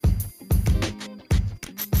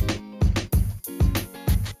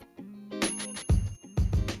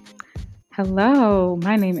Hello,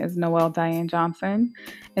 my name is Noelle Diane Johnson,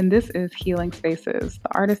 and this is Healing Spaces, the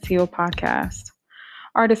Artist Heal podcast.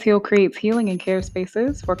 Artist Heal creates healing and care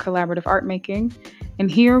spaces for collaborative art making, and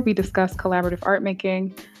here we discuss collaborative art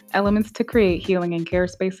making, elements to create healing and care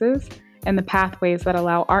spaces, and the pathways that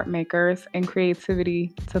allow art makers and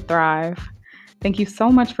creativity to thrive. Thank you so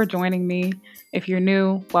much for joining me. If you're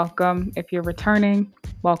new, welcome. If you're returning,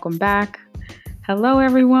 welcome back. Hello,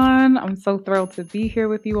 everyone. I'm so thrilled to be here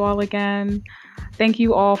with you all again. Thank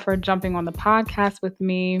you all for jumping on the podcast with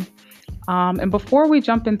me. And before we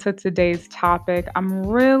jump into today's topic, I'm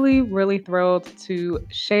really thrilled to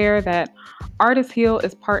share that Artist Heal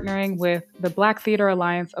is partnering with the Black Theater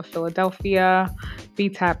Alliance of Philadelphia,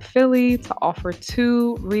 BTAP Philly, to offer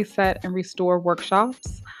 2 Reset and Restore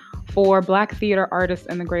workshops for Black theater artists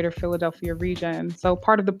in the greater Philadelphia region. So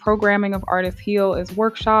part of the programming of Artist Heal is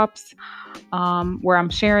workshops where I'm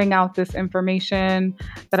sharing out this information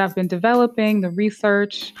that I've been developing, the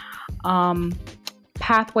research,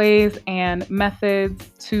 pathways and methods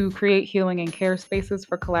to create healing and care spaces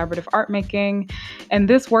for collaborative art making. And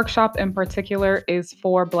this workshop in particular is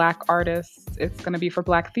for Black artists. It's going to be for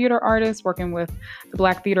Black theater artists working with the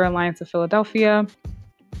Black Theater Alliance of Philadelphia.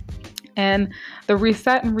 And the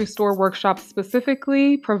Reset and Restore workshops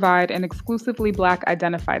specifically provide an exclusively Black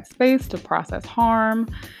identified space to process harm,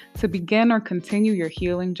 to begin or continue your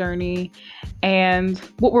healing journey. And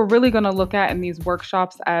what we're really going to look at in these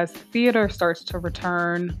workshops as theater starts to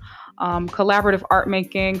return, collaborative art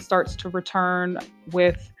making starts to return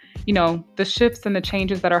with the shifts and the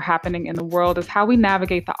changes that are happening in the world, is how we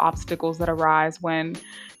navigate the obstacles that arise when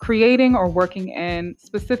creating or working in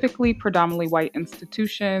specifically predominantly white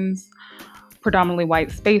institutions, predominantly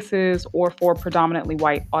white spaces, or for predominantly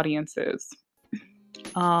white audiences.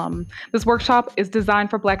 This workshop is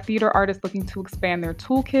designed for Black theater artists looking to expand their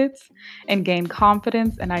toolkits and gain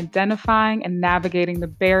confidence in identifying and navigating the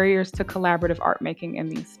barriers to collaborative art making in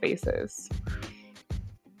these spaces.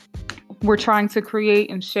 We're trying to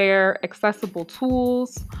create and share accessible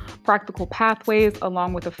tools, practical pathways,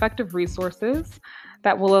 along with effective resources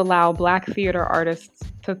that will allow Black theater artists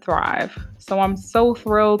to thrive. So I'm so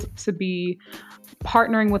thrilled to be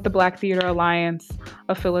partnering with the Black Theater Alliance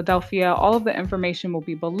of Philadelphia. All of the information will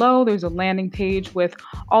be below. There's a landing page with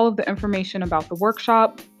all of the information about the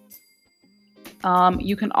workshop.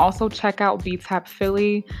 You can also check out BTAP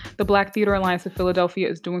Philly. The Black Theater Alliance of Philadelphia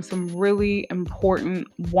is doing some really important,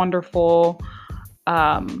 wonderful,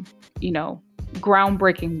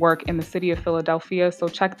 groundbreaking work in the city of Philadelphia. So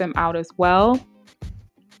check them out as well.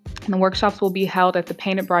 And the workshops will be held at the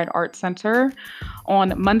Painted Bride Art Center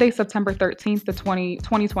on Monday, September 13th,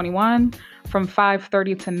 2021 from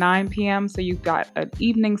 5:30 to 9 p.m. So you've got an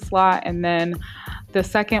evening slot, and then the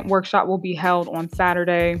second workshop will be held on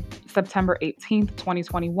Saturday, September 18th,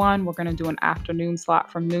 2021. We're going to do an afternoon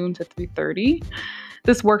slot from noon to 3:30.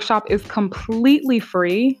 This workshop is completely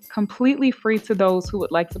free to those who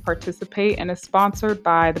would like to participate, and is sponsored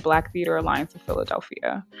by the Black Theater Alliance of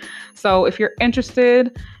Philadelphia. So if you're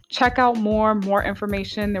interested, check out more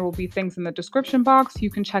information. There will be things in the description box. You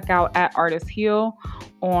can check out at Artist Heal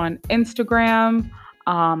on Instagram.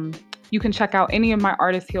 You can check out any of my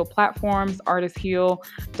Artist Heal platforms,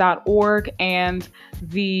 artistheal.org, and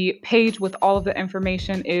the page with all of the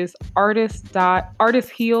information is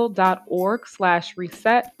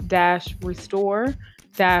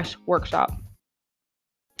artistheal.org/reset-restore-workshop.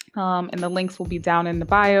 And the links will be down in the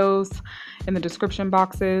bios, in the description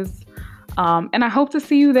boxes. And I hope to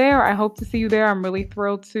see you there. I'm really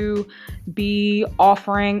thrilled to be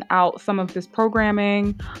offering out some of this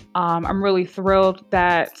programming. I'm really thrilled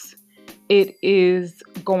that it is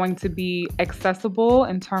going to be accessible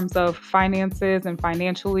in terms of finances and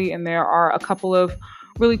financially. And there are a couple of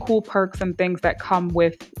really cool perks and things that come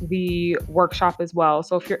with the workshop as well.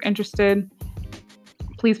 So if you're interested,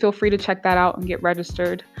 please feel free to check that out and get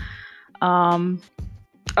registered.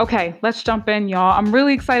 Okay, let's jump in, y'all. I'm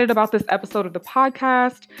really excited about this episode of the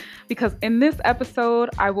podcast because in this episode,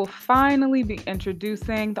 I will finally be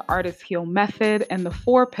introducing the Artist Heal method and the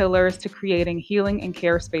 4 pillars to creating healing and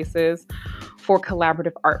care spaces for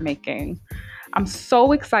collaborative art making. I'm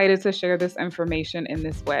so excited to share this information in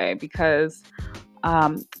this way because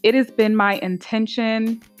it has been my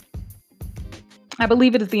intention. I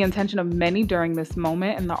believe it is the intention of many during this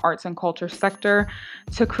moment in the arts and culture sector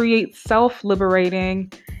to create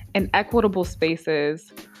self-liberating and equitable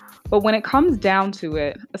spaces. But when it comes down to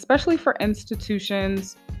it, especially for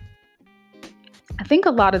institutions, I think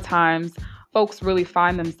a lot of times folks really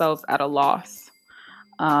find themselves at a loss.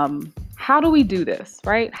 how do we do this,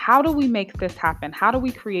 right? How do we make this happen? How do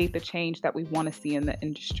we create the change that we want to see in the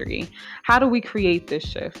industry? How do we create this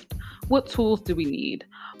shift? What tools do we need?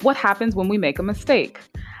 What happens when we make a mistake?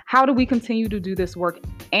 How do we continue to do this work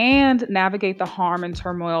and navigate the harm and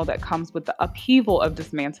turmoil that comes with the upheaval of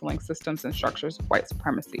dismantling systems and structures of white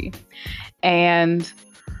supremacy? And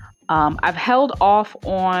I've held off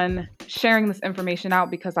on sharing this information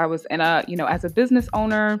out because I was in as a business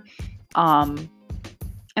owner,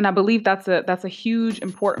 and I believe that's a huge,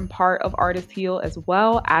 important part of Artist Heal as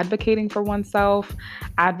well. Advocating for oneself,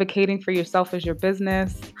 advocating for yourself as your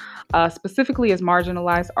business, specifically as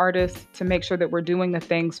marginalized artists, to make sure that we're doing the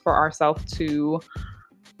things for ourselves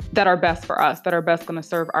that are best for us, that are best going to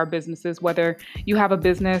serve our businesses. Whether you have a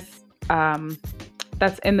business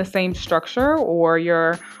that's in the same structure, or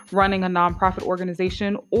you're running a nonprofit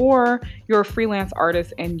organization, or you're a freelance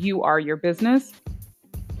artist and you are your business.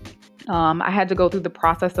 I had to go through the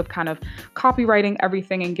process of kind of copywriting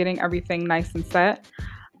everything and getting everything nice and set.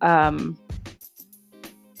 But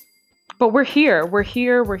we're here.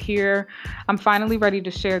 I'm finally ready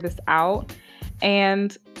to share this out.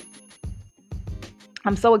 And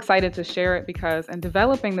I'm so excited to share it because in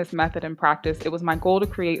developing this method and practice, it was my goal to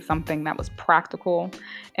create something that was practical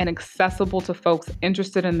and accessible to folks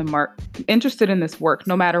interested in this work,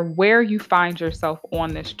 no matter where you find yourself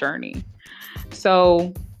on this journey.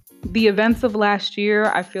 So the events of last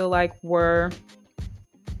year, I feel like, were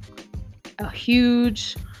a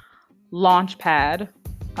huge launch pad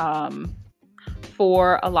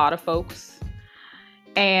for a lot of folks.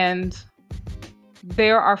 And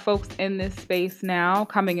there are folks in this space now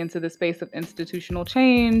coming into the space of institutional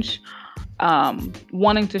change,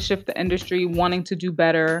 wanting to shift the industry, wanting to do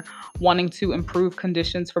better, wanting to improve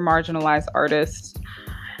conditions for marginalized artists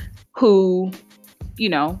who,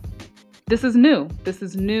 this is new. This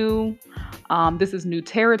is new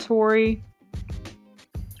territory.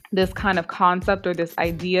 This kind of concept, or this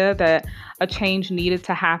idea that a change needed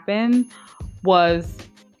to happen, was,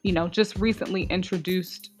 just recently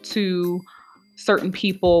introduced to certain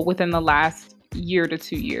people within the last year to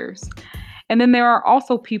 2 years. And then there are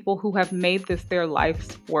also people who have made this their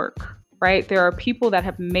life's work, right? There are people that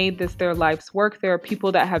have made this their life's work. There are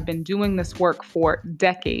people that have been doing this work for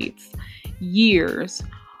decades, years,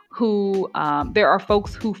 there are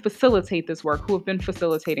folks who facilitate this work, who have been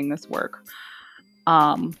facilitating this work.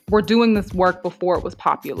 Were doing this work before it was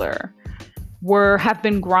popular, have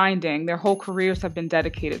been grinding. Their whole careers have been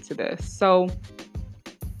dedicated to this. So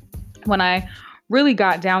when I really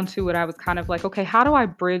got down to it, I was kind of like, okay, how do I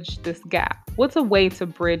bridge this gap? What's a way to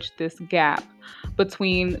bridge this gap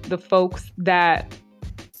between the folks that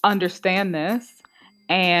understand this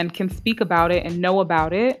and can speak about it and know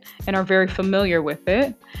about it and are very familiar with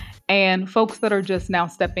it, and folks that are just now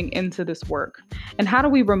stepping into this work? And how do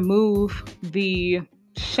we remove the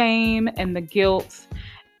shame and the guilt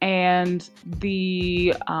and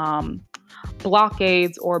the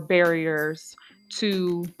blockades or barriers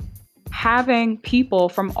to having people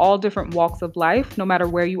from all different walks of life, no matter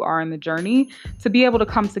where you are in the journey, to be able to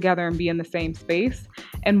come together and be in the same space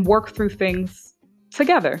and work through things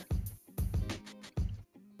together?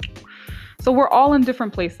 So we're all in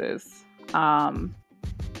different places.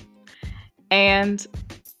 And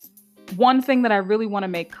one thing that I really want to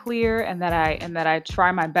make clear, and that I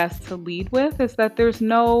try my best to lead with, is that there's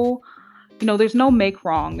no make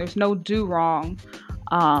wrong, there's no do wrong.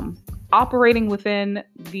 Operating within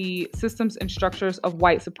the systems and structures of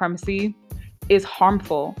white supremacy is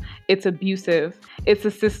harmful. It's abusive. It's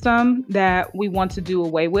a system that we want to do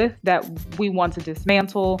away with, that we want to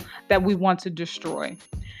dismantle, that we want to destroy.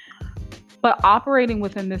 But operating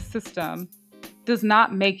within this system does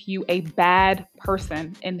not make you a bad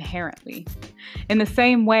person inherently. In the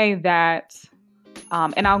same way that,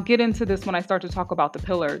 and I'll get into this when I start to talk about the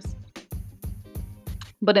pillars,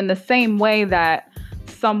 but in the same way that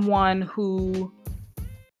someone who,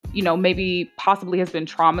 maybe possibly has been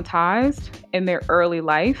traumatized in their early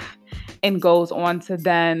life and goes on to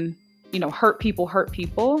then, hurt people,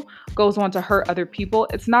 goes on to hurt other people,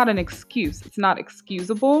 it's not an excuse. It's not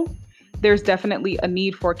excusable. There's definitely a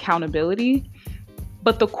need for accountability.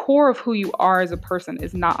 But the core of who you are as a person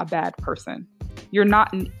is not a bad person. You're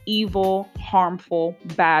not an evil, harmful,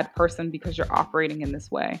 bad person because you're operating in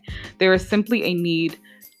this way. There is simply a need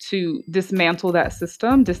to dismantle that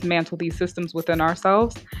system, dismantle these systems within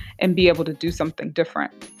ourselves, and be able to do something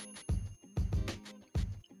different.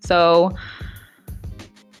 So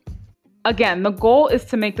again, the goal is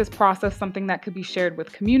to make this process something that could be shared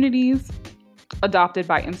with communities, adopted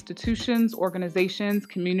by institutions, organizations,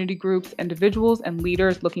 community groups, individuals, and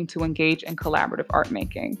leaders looking to engage in collaborative art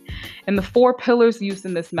making. And the 4 pillars used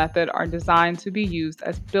in this method are designed to be used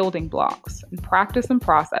as building blocks in practice and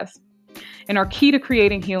process, and are key to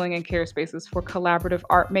creating healing and care spaces for collaborative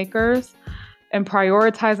art makers and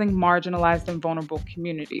prioritizing marginalized and vulnerable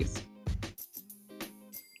communities.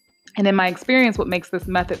 And in my experience, what makes this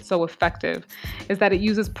method so effective is that it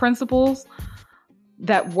uses principles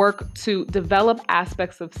that work to develop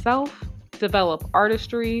aspects of self, develop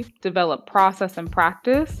artistry, develop process and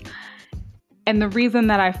practice. And the reason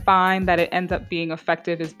that I find that it ends up being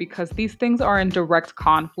effective is because these things are in direct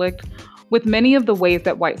conflict with many of the ways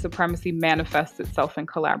that white supremacy manifests itself in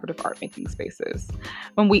collaborative art making spaces.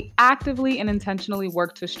 When we actively and intentionally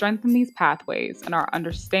work to strengthen these pathways and our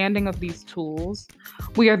understanding of these tools,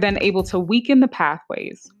 we are then able to weaken the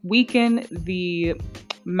pathways, weaken the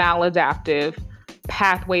maladaptive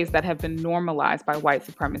pathways that have been normalized by white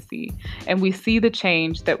supremacy. And we see the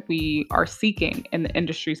change that we are seeking in the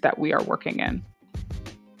industries that we are working in.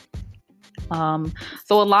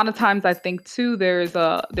 So a lot of times I think too, there's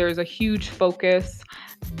a huge focus.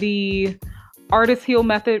 The Artist Heal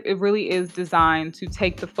method, it really is designed to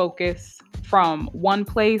take the focus from one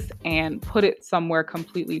place and put it somewhere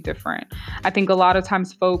completely different. I think a lot of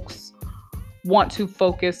times folks want to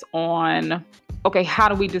focus on, okay, how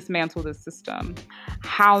do we dismantle this system?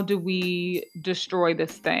 How do we destroy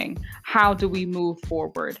this thing? How do we move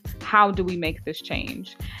forward? How do we make this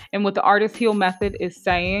change? And what the Artist Heal method is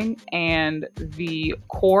saying, and the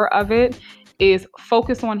core of it, is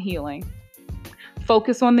focus on healing.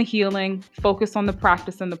 Focus on the healing, focus on the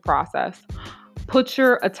practice and the process. Put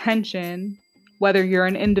your attention, whether you're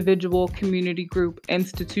an individual, community group,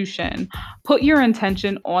 institution, put your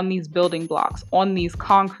intention on these building blocks, on these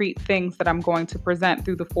concrete things that I'm going to present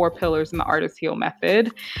through the 4 pillars in the Artist Heal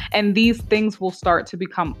method. And these things will start to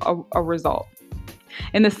become a result.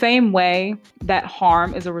 In the same way that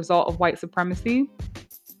harm is a result of white supremacy,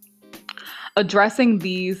 addressing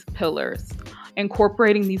these pillars,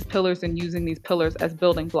 incorporating these pillars and using these pillars as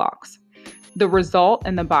building blocks, the result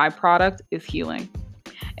and the byproduct is healing.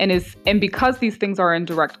 And because these things are in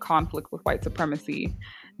direct conflict with white supremacy,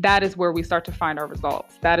 that is where we start to find our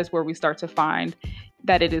results. That is where we start to find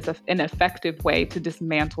that it is an effective way to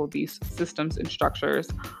dismantle these systems and structures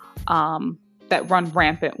that run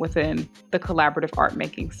rampant within the collaborative art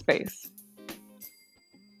making space.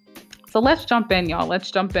 So let's jump in, y'all. Let's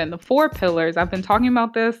jump in. The 4 pillars. I've been talking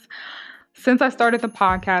about this since I started the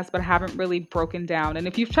podcast, but I haven't really broken down. And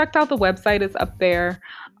if you've checked out the website, it's up there.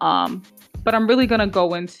 But I'm really going to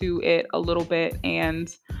go into it a little bit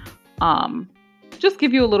and just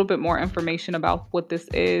give you a little bit more information about what this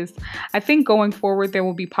is. I think going forward, there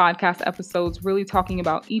will be podcast episodes really talking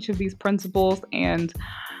about each of these principles. And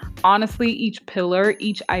honestly, each pillar,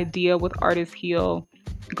 each idea with Artist Heal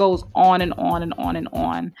goes on and on and on and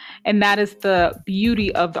on. And that is the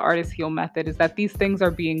beauty of the Artist Heal method, is that these things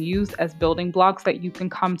are being used as building blocks that you can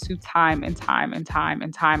come to time and time and time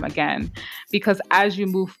and time again. Because as you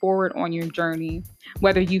move forward on your journey,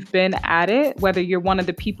 whether you've been at it, whether you're one of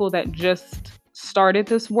the people that just started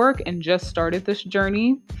this work and just started this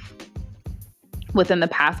journey within the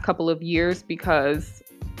past couple of years because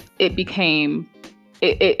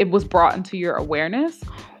it was brought into your awareness,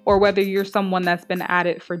 or whether you're someone that's been at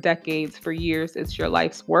it for decades, for years, it's your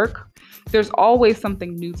life's work, there's always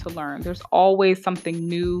something new to learn. There's always something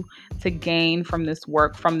new to gain from this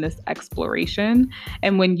work, from this exploration.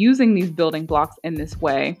 And when using these building blocks in this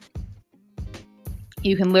way,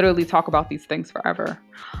 you can literally talk about these things forever.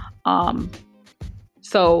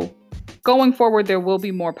 So going forward, there will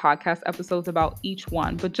be more podcast episodes about each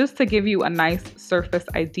one. But just to give you a nice surface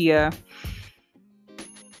idea,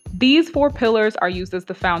 these 4 pillars are used as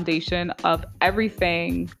the foundation of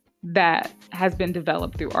everything that has been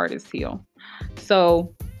developed through Artist Heal.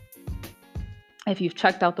 So if you've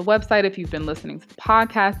checked out the website, if you've been listening to the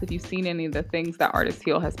podcast, if you've seen any of the things that Artist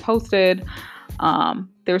Heal has posted,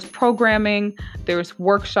 there's programming, there's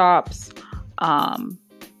workshops,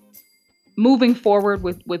 moving forward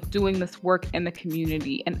with doing this work in the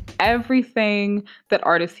community. And everything that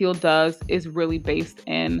Artist Heal does is really based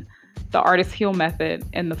in the Artist Heal method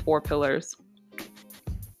and the 4 pillars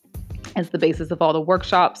as the basis of all the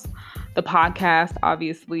workshops, the podcast,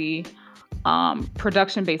 obviously,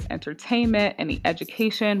 production-based entertainment, any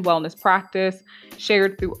education, wellness practice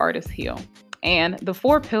shared through Artist Heal. And the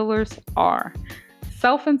 4 pillars are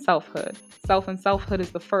self and selfhood. Self and selfhood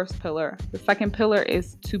is the first pillar. The second pillar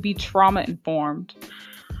is to be trauma-informed.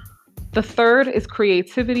 The third is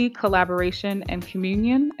creativity, collaboration, and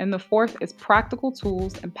communion. And the fourth is practical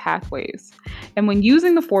tools and pathways. And when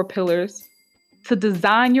using the 4 pillars, to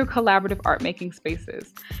design your collaborative art making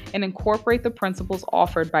spaces and incorporate the principles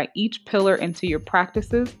offered by each pillar into your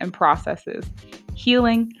practices and processes.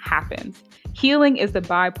 Healing happens. Healing is the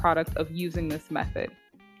byproduct of using this method.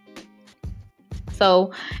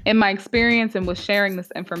 So, in my experience and with sharing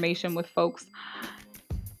this information with folks,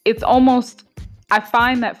 I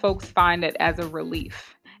find that folks find it as a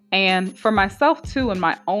relief. And for myself too, in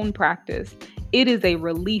my own practice, it is a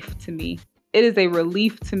relief to me. It is a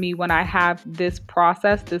relief to me when I have this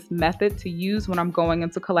process, this method to use when I'm going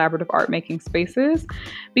into collaborative art making spaces.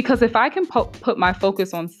 Because if I can put my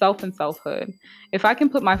focus on self and selfhood, if I can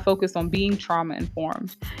put my focus on being trauma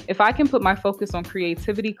informed, if I can put my focus on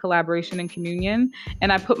creativity, collaboration, and communion,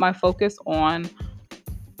 and I put my focus on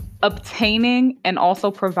obtaining and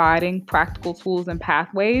also providing practical tools and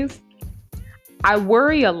pathways, I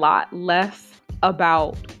worry a lot less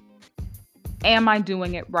about, am I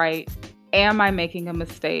doing it right? Am I making a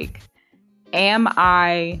mistake? Am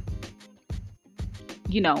I,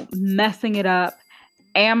 messing it up?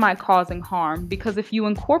 Am I causing harm? Because if you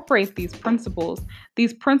incorporate these principles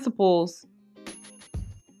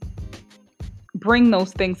bring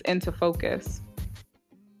those things into focus.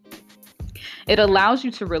 It allows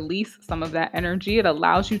you to release some of that energy. It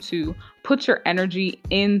allows you to put your energy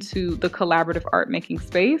into the collaborative art making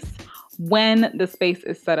space when the space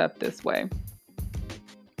is set up this way.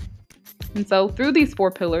 And so through these 4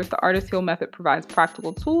 pillars, the Artist Heal Method provides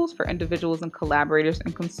practical tools for individuals and collaborators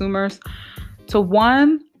and consumers to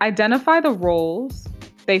 1, identify the roles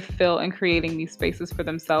they fill in creating these spaces for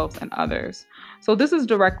themselves and others. So this is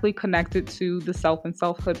directly connected to the self and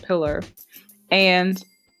selfhood pillar. And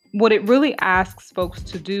what it really asks folks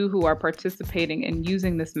to do who are participating in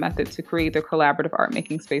using this method to create their collaborative art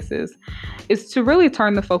making spaces is to really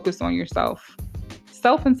turn the focus on yourself.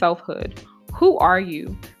 Self and selfhood. Who are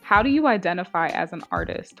you? How do you identify as an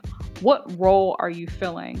artist? What role are you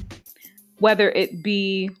filling? Whether it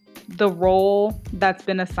be the role that's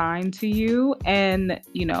been assigned to you in,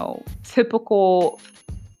 typical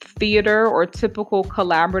theater or typical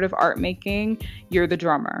collaborative art making, you're the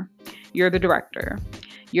drummer, you're the director,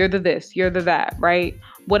 you're the this, you're the that, right?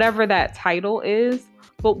 Whatever that title is,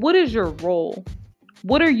 but what is your role?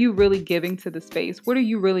 What are you really giving to the space? What are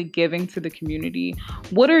you really giving to the community?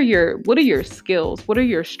 What are your skills? What are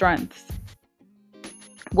your strengths?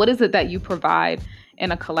 What is it that you provide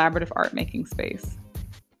in a collaborative art making space?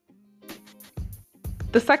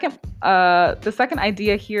 The second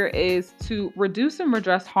idea here is to reduce and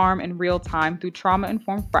redress harm in real time through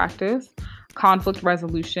trauma-informed practice, conflict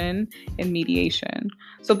resolution, and mediation.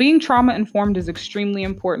 So being trauma-informed is extremely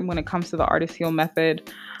important when it comes to the Artist Heal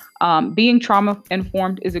Method. Being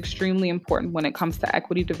trauma-informed is extremely important when it comes to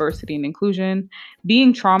equity, diversity, and inclusion.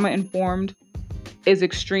 Being trauma-informed is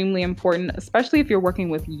extremely important, especially if you're working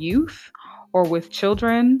with youth or with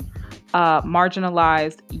children,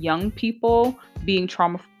 marginalized young people. Being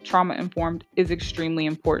trauma-informed is extremely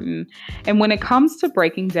important. And when it comes to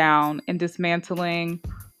breaking down and dismantling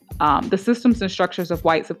the systems and structures of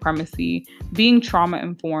white supremacy, being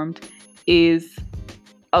trauma-informed is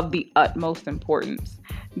of the utmost importance,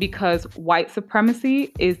 because white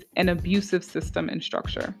supremacy is an abusive system and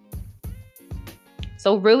structure.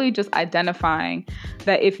 So really just identifying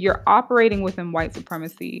that if you're operating within white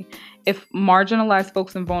supremacy, if marginalized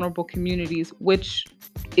folks in vulnerable communities, which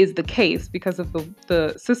is the case because of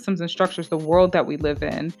the systems and structures, the world that we live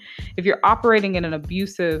in, if you're operating in an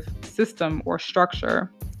abusive system or structure,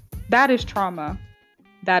 that is trauma.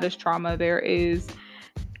 That is trauma. There is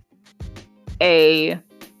a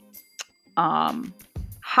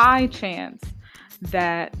high chance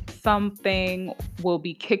that something will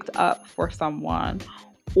be kicked up for someone,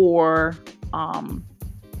 or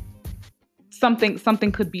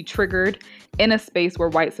something could be triggered in a space where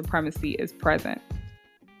white supremacy is present.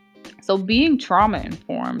 So being trauma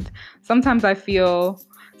informed, sometimes I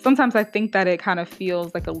think that it kind of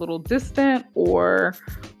feels like a little distant, or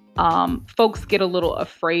folks get a little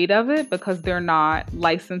afraid of it because they're not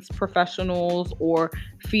licensed professionals, or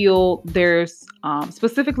feel there's,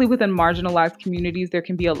 specifically within marginalized communities, there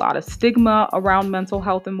can be a lot of stigma around mental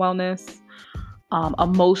health and wellness,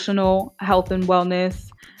 emotional health and wellness,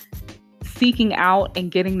 seeking out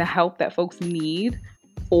and getting the help that folks need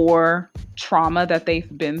for trauma that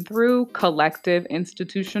they've been through, collective,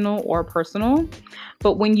 institutional, or personal.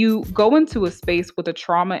 But when you go into a space with a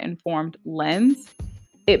trauma-informed lens,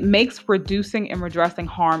 it makes reducing and redressing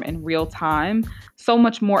harm in real time so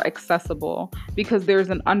much more accessible because there's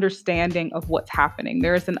an understanding of what's happening.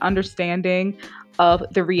 There's an understanding of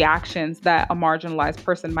the reactions that a marginalized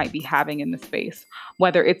person might be having in the space,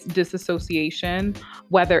 whether it's disassociation,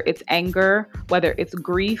 whether it's anger, whether it's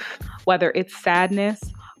grief, whether it's sadness,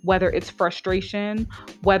 whether it's frustration,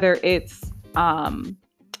 whether it's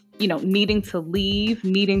needing to leave,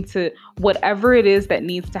 needing to, whatever it is that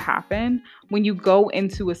needs to happen. When you go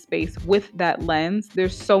into a space with that lens,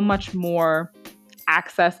 there's so much more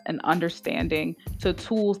access and understanding to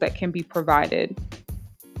tools that can be provided.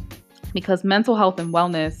 Because mental health and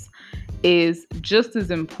wellness is just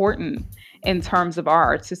as important in terms of our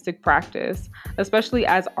artistic practice, especially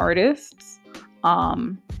as artists.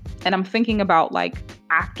 And I'm thinking about like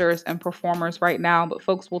actors and performers right now, but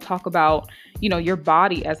folks will talk about, your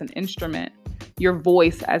body as an instrument, your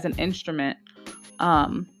voice as an instrument,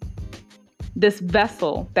 this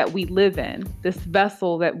vessel that we live in, this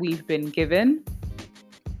vessel that we've been given.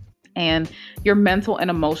 And your mental and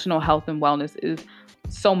emotional health and wellness is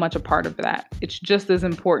so much a part of that. It's just as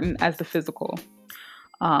important as the physical.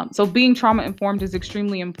 So being trauma informed is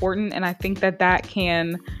extremely important. And I think that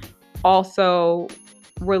can also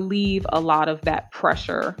relieve a lot of that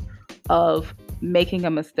pressure of making a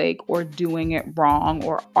mistake or doing it wrong,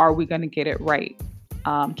 or are we going to get it right?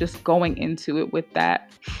 Just going into it with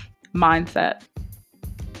that mindset.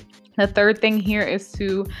 The third thing here is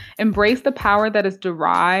to embrace the power that is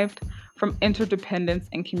derived from interdependence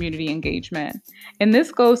and community engagement. And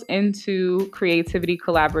this goes into creativity,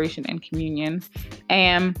 collaboration, and communion.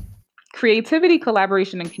 And creativity,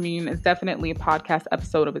 collaboration, and communion is definitely a podcast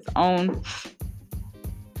episode of its own.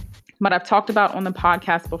 But I've talked about on the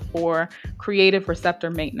podcast before creative receptor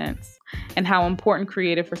maintenance and how important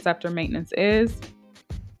creative receptor maintenance is.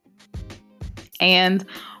 And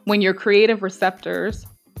when your creative receptors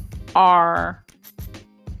are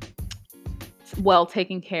well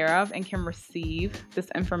taken care of and can receive this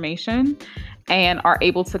information and are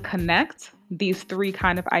able to connect these three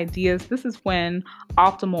kind of ideas, this is when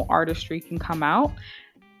optimal artistry can come out.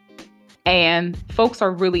 And folks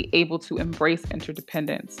are really able to embrace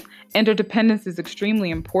interdependence. Interdependence is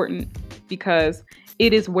extremely important because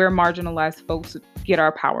it is where marginalized folks get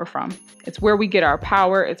our power from. It's where we get our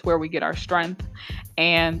power. It's where we get our strength.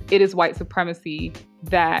 And it is white supremacy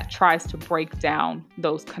that tries to break down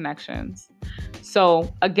those connections.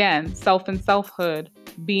 So again, self and selfhood,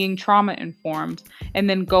 being trauma informed, and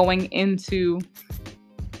then going into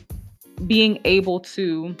being able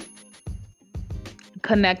to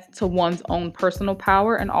connect to one's own personal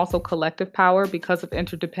power and also collective power because of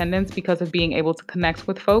interdependence, because of being able to connect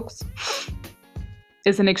with folks,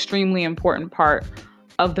 is an extremely important part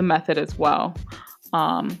of the method as well.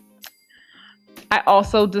 I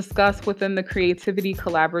also discuss within the creativity,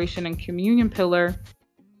 collaboration, and communion pillar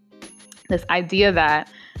this idea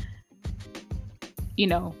that,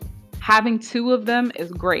 having two of them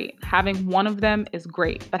is great. Having one of them is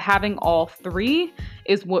great. But having all three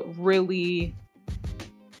is what really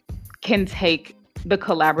can take the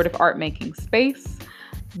collaborative art making space,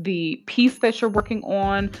 the piece that you're working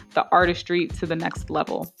on, the artistry to the next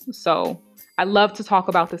level. So I love to talk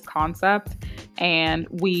about this concept, and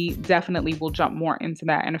we definitely will jump more into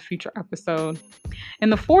that in a future episode.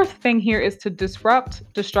 And the fourth thing here is to disrupt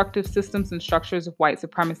destructive systems and structures of white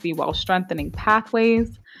supremacy while strengthening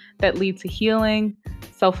pathways that lead to healing,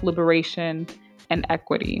 self-liberation, and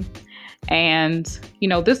equity. And,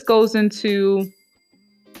 this goes into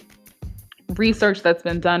research that's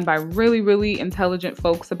been done by really, really intelligent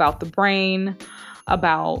folks about the brain,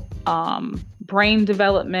 about brain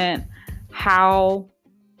development, how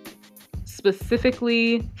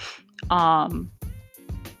specifically, the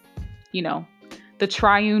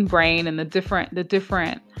triune brain and the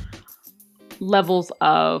different levels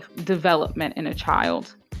of development in a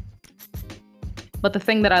child. But the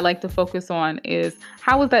thing that I like to focus on is,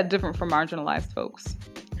 how is that different from marginalized folks?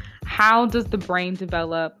 How does the brain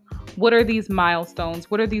develop? What are these milestones?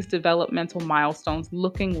 What are these developmental milestones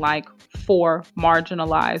looking like for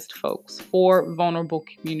marginalized folks, for vulnerable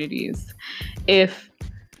communities? If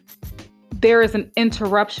there is an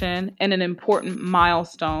interruption in an important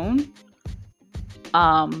milestone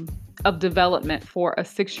of development for a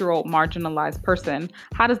 6-year-old marginalized person,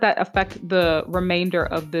 how does that affect the remainder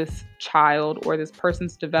of this child or this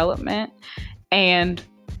person's development? And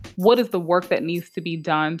what is the work that needs to be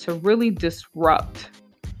done to really disrupt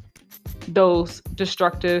those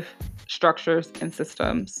destructive structures and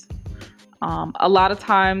systems? A lot of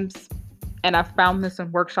times, and I've found this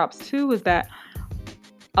in workshops too, is that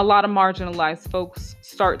a lot of marginalized folks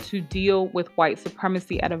start to deal with white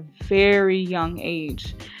supremacy at a very young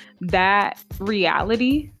age. That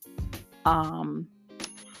reality,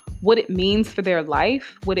 what it means for their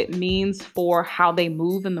life, what it means for how they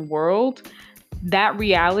move in the world, that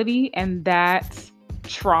reality and that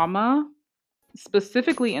trauma,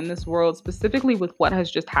 specifically in this world, specifically with what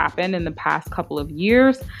has just happened in the past couple of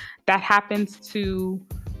years, that happens to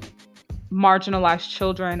marginalized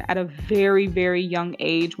children at a very, very young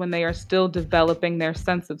age when they are still developing their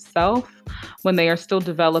sense of self, when they are still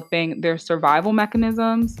developing their survival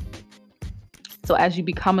mechanisms. So as you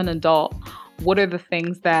become an adult, what are the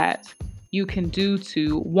things that you can do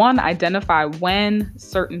to, one, identify when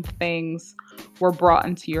certain things were brought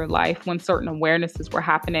into your life, when certain awarenesses were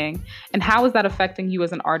happening, and how is that affecting you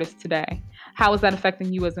as an artist today? How is that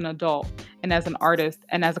affecting you as an adult and as an artist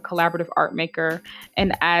and as a collaborative art maker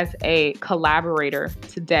and as a collaborator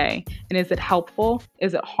today? And is it helpful?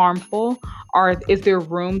 Is it harmful? Or is there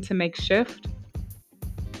room to make shift?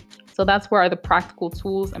 So that's where the practical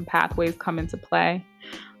tools and pathways come into play.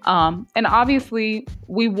 And obviously,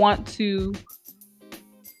 we want to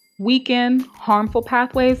weaken harmful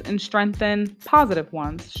pathways and strengthen positive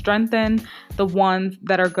ones, strengthen the ones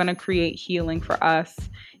that are going to create healing for us,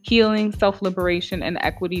 healing, self-liberation, and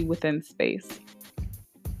equity within space.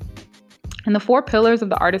 And the 4 pillars of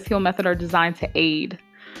the Artist Heal method are designed to aid.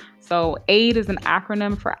 So AID is an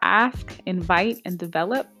acronym for ask, invite, and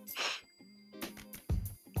develop.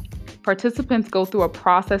 Participants go through a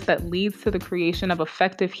process that leads to the creation of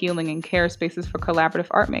effective healing and care spaces for collaborative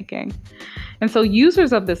art making. And so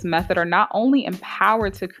users of this method are not only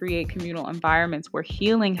empowered to create communal environments where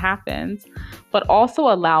healing happens, but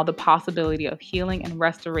also allow the possibility of healing and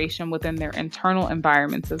restoration within their internal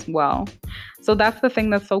environments as well. So that's the thing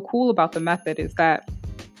that's so cool about the method, is that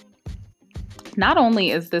not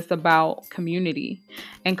only is this about community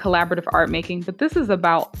and collaborative art making, but this is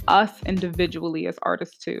about us individually as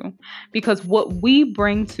artists too. Because what we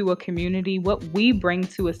bring to a community, what we bring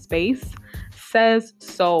to a space says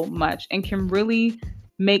so much and can really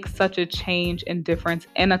make such a change and difference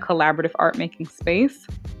in a collaborative art making space.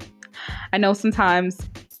 I know sometimes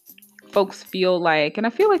folks feel like, and I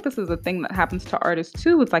feel like this is a thing that happens to artists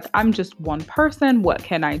too, it's like, I'm just one person, what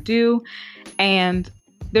can I do? And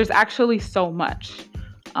there's actually so much.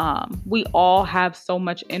 We all have so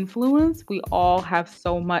much influence. We all have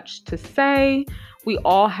so much to say. We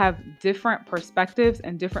all have different perspectives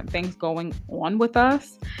and different things going on with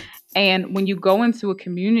us. And when you go into a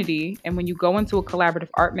community and when you go into a collaborative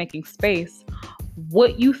art making space,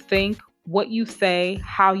 what you think, what you say,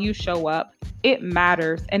 how you show up, it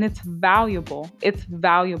matters and it's valuable. It's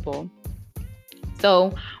valuable.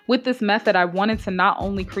 So with this method, I wanted to not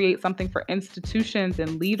only create something for institutions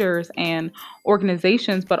and leaders and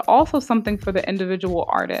organizations, but also something for the individual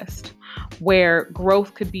artist where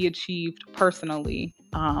growth could be achieved personally,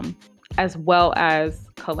 as well as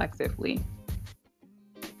collectively.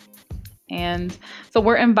 And so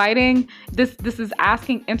we're inviting, this is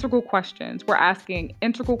asking integral questions. We're asking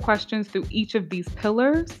integral questions through each of these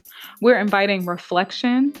pillars. We're inviting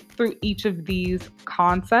reflection through each of these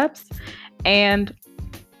concepts. And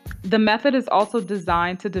the method is also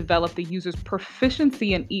designed to develop the user's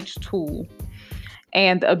proficiency in each tool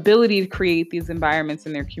and the ability to create these environments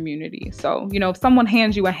in their community. So, if someone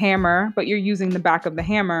hands you a hammer, but you're using the back of the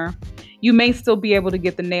hammer, you may still be able to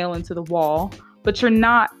get the nail into the wall, but you're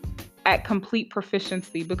not at complete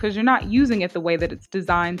proficiency because you're not using it the way that it's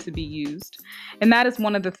designed to be used. And that is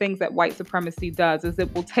one of the things that white supremacy does, is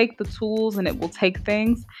it will take the tools and it will take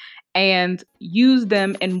things and use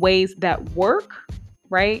them in ways that work,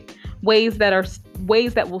 right? Ways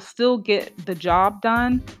that will still get the job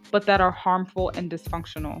done, but that are harmful and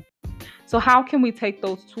dysfunctional. So how can we take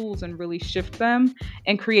those tools and really shift them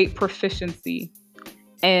and create proficiency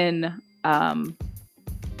in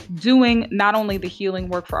doing not only the healing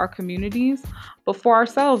work for our communities, but for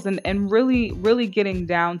ourselves, and really, really getting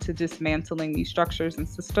down to dismantling these structures and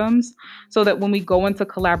systems so that when we go into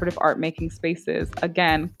collaborative art making spaces,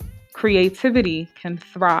 again, creativity can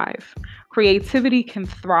thrive. Creativity can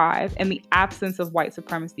thrive in the absence of white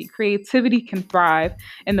supremacy. Creativity can thrive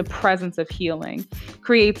in the presence of healing.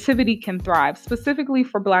 Creativity can thrive specifically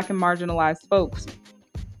for Black and marginalized folks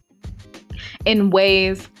in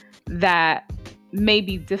ways that may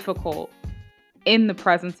be difficult in the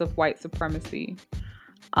presence of white supremacy.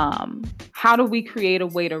 How do we create a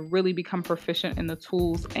way to really become proficient in the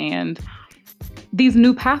tools and these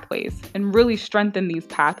new pathways and really strengthen these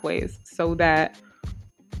pathways so that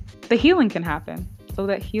the healing can happen, so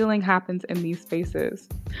that healing happens in these spaces?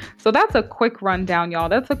 So that's a quick rundown, y'all.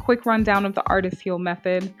 That's a quick rundown of the Artist Heal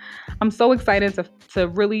method. I'm so excited to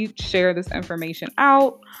really share this information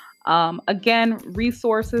out. Again,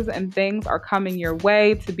 resources and things are coming your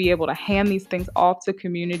way to be able to hand these things off to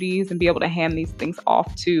communities and be able to hand these things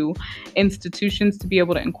off to institutions to be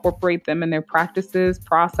able to incorporate them in their practices,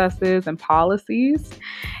 processes, and policies.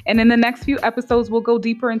 And in the next few episodes, we'll go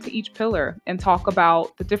deeper into each pillar and talk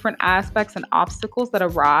about the different aspects and obstacles that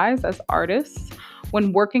arise as artists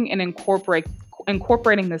when working and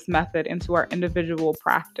incorporating this method into our individual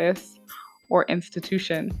practice or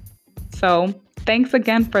institution. So, thanks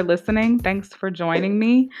again for listening. Thanks for joining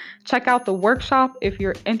me. Check out the workshop if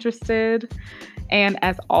you're interested. And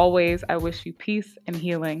as always, I wish you peace and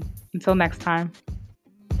healing. Until next time.